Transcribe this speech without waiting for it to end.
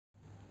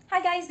Hi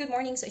guys, good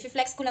morning. So,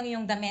 i-flex ko lang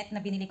yung damit na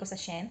binili ko sa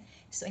Shein.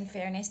 So, in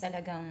fairness,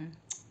 talagang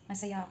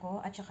masaya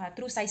ako. At saka,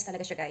 true size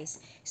talaga siya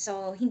guys.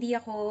 So, hindi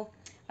ako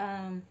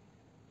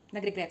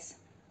nag-regrets.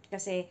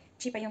 Kasi,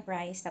 cheap pa yung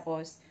price.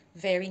 Tapos,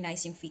 very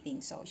nice yung fitting.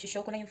 So,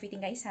 i-show ko lang yung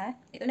fitting guys ha.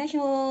 Ito na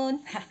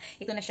yun.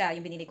 Ito na siya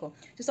yung binili ko.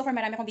 So far,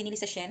 marami akong binili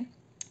sa Shein.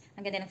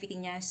 Ang ganda ng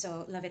fitting niya.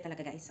 So, love it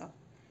talaga guys. So,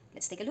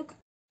 let's take a look.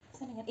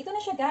 Saan na yan? Ito na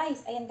siya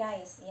guys. Ayan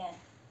guys. Ayan.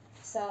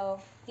 So,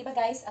 di ba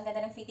guys, ang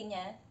ganda ng fitting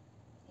niya.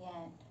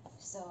 Ayan.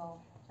 So,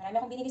 marami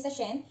akong binili sa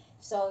Shein.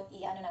 So,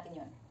 i-ano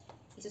natin yun.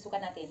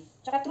 Isusukat natin.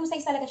 Tsaka true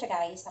size talaga siya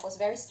guys. Tapos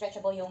very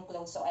stretchable yung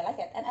clothes. So, I like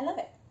it. And I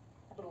love it.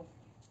 Approve.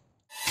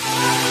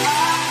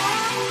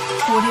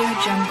 Audio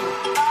Jungle.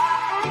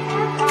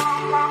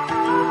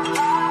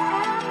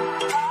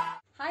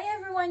 Hi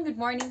everyone! Good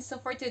morning!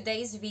 So, for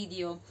today's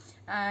video,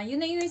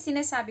 yun na yung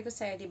sinasabi ko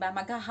sa'yo, diba?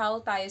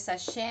 Mag-haul tayo sa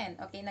Shein.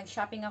 Okay,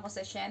 nag-shopping ako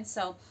sa Shein.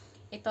 So,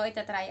 ito,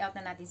 ita-try out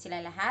na natin sila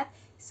lahat.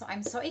 So,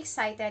 I'm so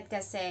excited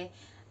kasi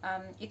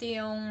ito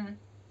yung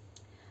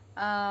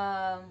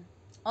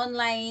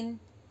online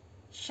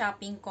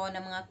shopping ko ng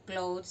mga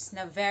clothes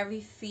na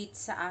very fit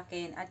sa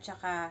akin. At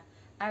saka,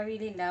 I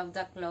really love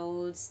the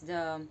clothes,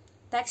 the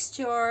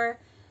texture,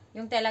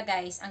 yung tela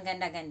guys, ang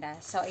ganda-ganda.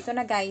 So, ito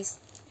na guys.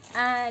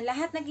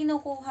 Lahat na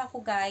kinukuha ko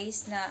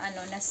guys na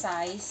na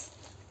size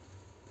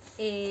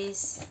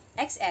is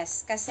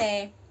XS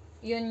kasi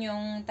yun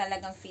yung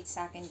talagang fit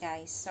sa akin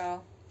guys. So,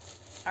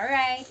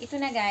 alright,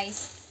 ito na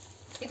guys.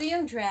 Ito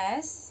yung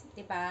dress,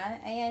 'di ba?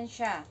 Ayan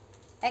siya.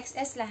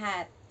 XS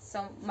lahat.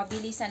 So,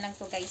 mabilisan lang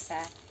to guys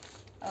ha.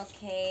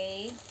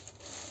 Okay.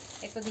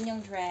 Ito din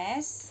yung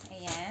dress.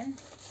 Ayan.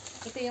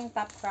 Ito yung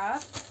top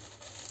crop.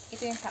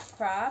 Ito yung top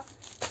crop.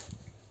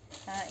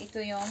 Ito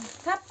yung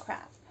top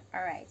crop.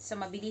 Alright. So,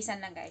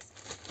 mabilisan lang guys.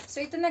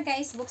 So, ito na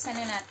guys. Buksan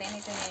na natin.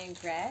 Ito na yung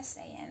dress.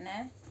 Ayan na.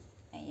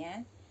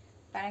 Ayan.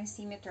 Parang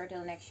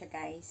semi-turtleneck siya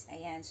guys.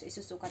 Ayan. So,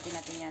 isusukat din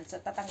natin yan.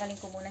 So, tatanggalin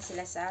ko muna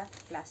sila sa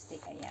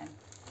plastic. Ayan.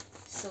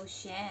 So,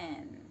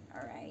 Shein.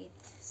 Alright.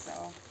 So,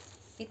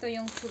 ito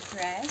yung two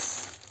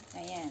dress.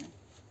 Ayan.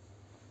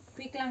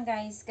 Quick lang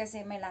guys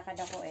kasi may lakad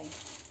ako eh.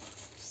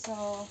 So,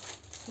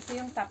 ito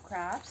yung top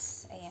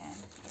crops. Ayan.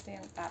 Ito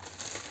yung top.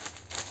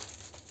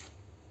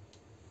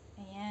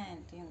 Ayan.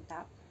 Ito yung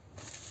top.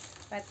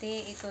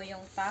 Pati ito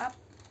yung top.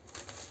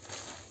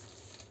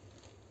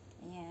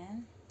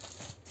 Ayan.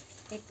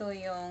 Ito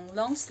yung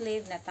long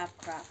sleeve na top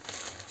crop.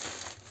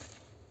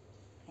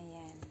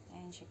 Ayan.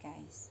 Ayan siya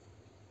guys.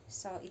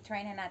 So,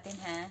 i-try na natin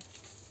ha.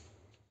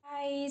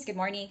 Guys, good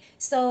morning.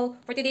 So,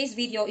 for today's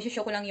video,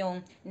 i-show ko lang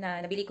yung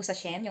nabili ko sa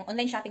Shein. Yung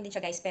online shopping din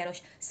siya guys, pero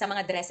sa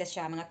mga dresses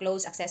siya, mga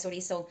clothes,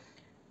 accessories.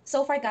 So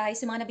far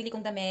guys, yung mga nabili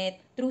kong damit,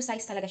 true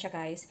size talaga siya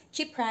guys.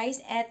 Cheap price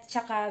at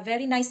tsaka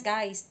very nice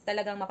guys.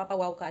 Talagang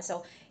mapapawaw ka.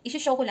 So,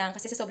 i-show ko lang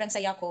kasi sa sobrang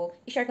saya ko,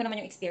 i-share ko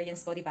naman yung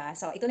experience ko, di ba?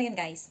 So, ito na yun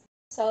guys.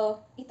 So,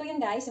 ito yun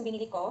guys, yung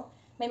binili ko.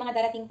 May mga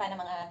darating pa na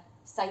mga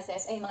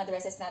sizes, mga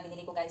dresses na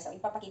binili ko guys. So,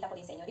 ipapakita ko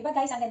din sa inyo. Di ba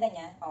guys, ang ganda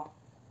niya? Oh.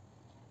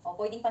 O,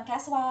 pwedeng pang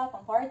casual,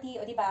 pang party,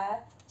 o di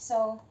ba?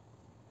 So,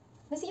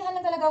 nasiyahan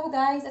lang talaga ako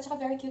guys, at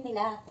saka very cute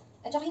nila.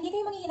 At saka hindi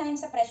kayo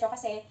manghihinayang sa presyo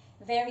kasi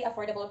very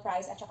affordable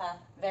price at saka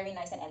very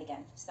nice and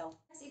elegant. So,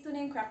 kasi ito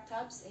na yung crop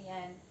tops.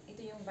 Ayan,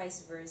 ito yung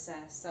vice versa.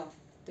 So,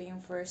 ito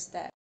yung first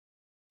step.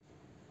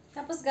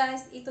 Tapos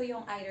guys, ito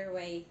yung either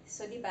way.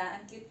 So, di ba,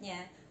 ang cute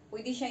niya.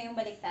 Pwede siya yung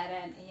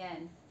baliktaran.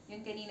 Ayan.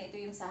 Yung kanina,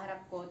 ito yung sa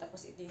harap ko,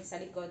 tapos ito yung sa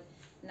likod.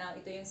 Now,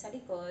 ito yung sa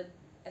likod,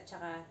 at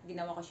saka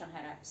ginawa ko siyang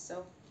harap.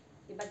 So,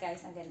 di ba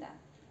guys, ang ganda.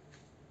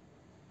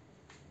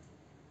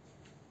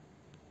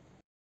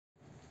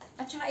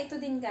 At saka ito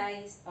din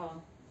guys, oh.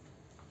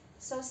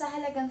 So, sa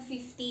halagang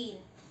 15,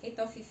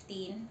 ito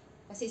 15,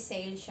 kasi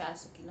sale siya,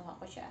 so kinuha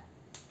ko siya.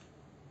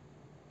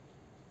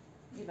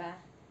 Di ba?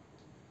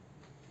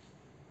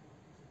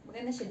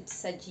 Maganda siya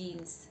sa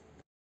jeans.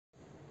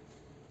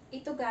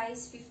 Ito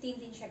guys,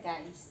 15 din siya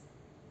guys.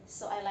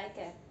 So, I like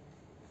it.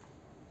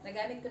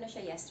 Nagamit ko na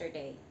siya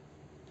yesterday.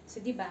 So,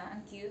 di ba?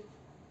 Ang cute.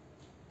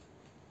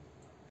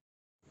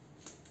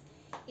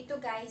 Ito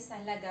guys,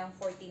 halagang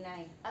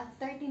 49.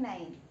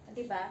 39.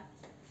 Di ba?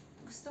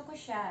 Gusto ko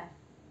siya.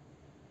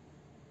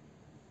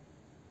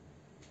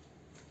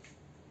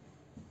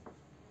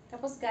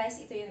 Tapos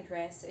guys, ito yung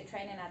dress. So,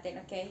 i-try na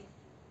natin, okay?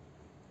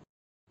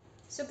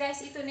 So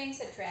guys, ito na yung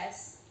sa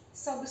dress.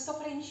 So,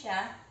 gusto ko rin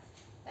siya.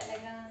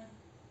 Talagang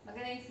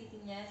maganda yung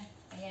fitting niya.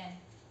 Ayan.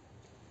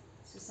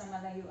 So, sa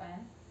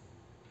malayuan.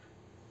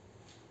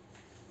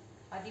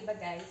 O, diba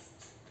guys?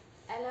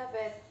 I love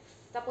it.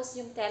 Tapos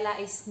yung tela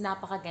is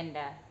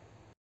napakaganda.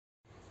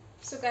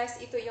 So guys,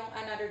 ito yung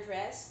another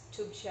dress.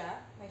 Tube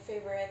siya. My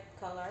favorite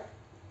color.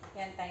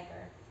 Yan,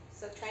 tiger.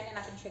 So, try na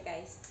natin siya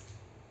guys.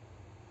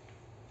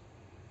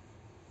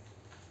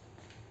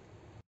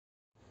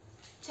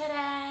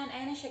 Charan!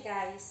 Ayan na siya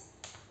guys.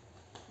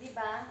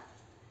 Diba?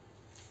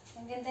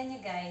 Ang ganda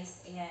niya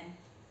guys. Ayan.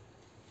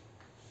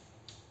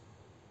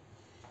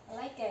 I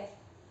like it.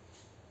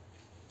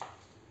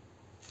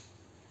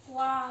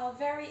 Wow,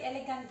 very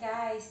elegant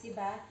guys, 'di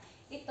ba?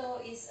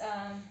 Ito is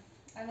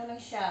ano lang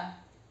siya.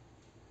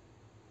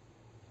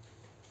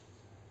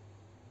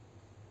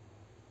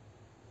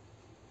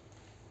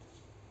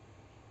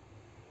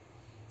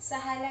 Sa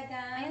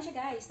halaga, ayan siya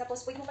guys.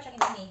 Tapos pwede mo pa siyang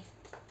idumi.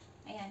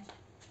 Ayan.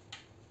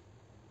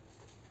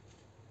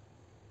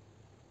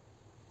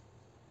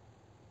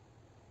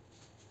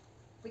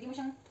 Pwede mo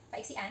siyang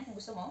paiksian kung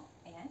gusto mo.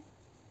 Ayan.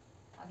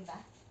 O,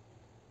 diba?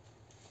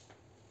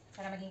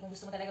 Para maging, kung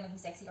gusto mo talaga maging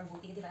sexy or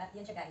booty, diba?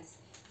 Yan siya guys.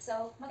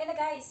 So, maganda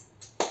guys.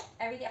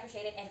 I really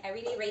appreciate it and I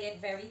really rate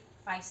it very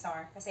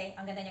 5-star. Kasi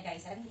ang ganda niya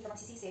guys. Talagang hindi ka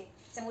magsisisi.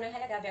 Sa murang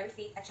halaga, very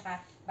fit at saka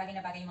bagay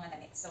na bagay yung mga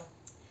damit. So,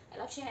 I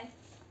love Shein.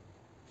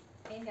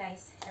 Ayan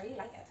guys. I really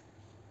like it.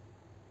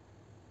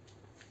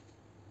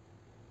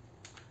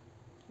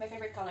 My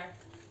favorite color.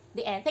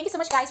 The end. Thank you so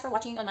much guys for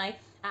watching on my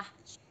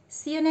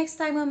See you next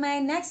time on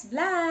my next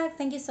vlog.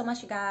 Thank you so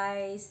much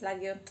guys.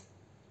 Love you.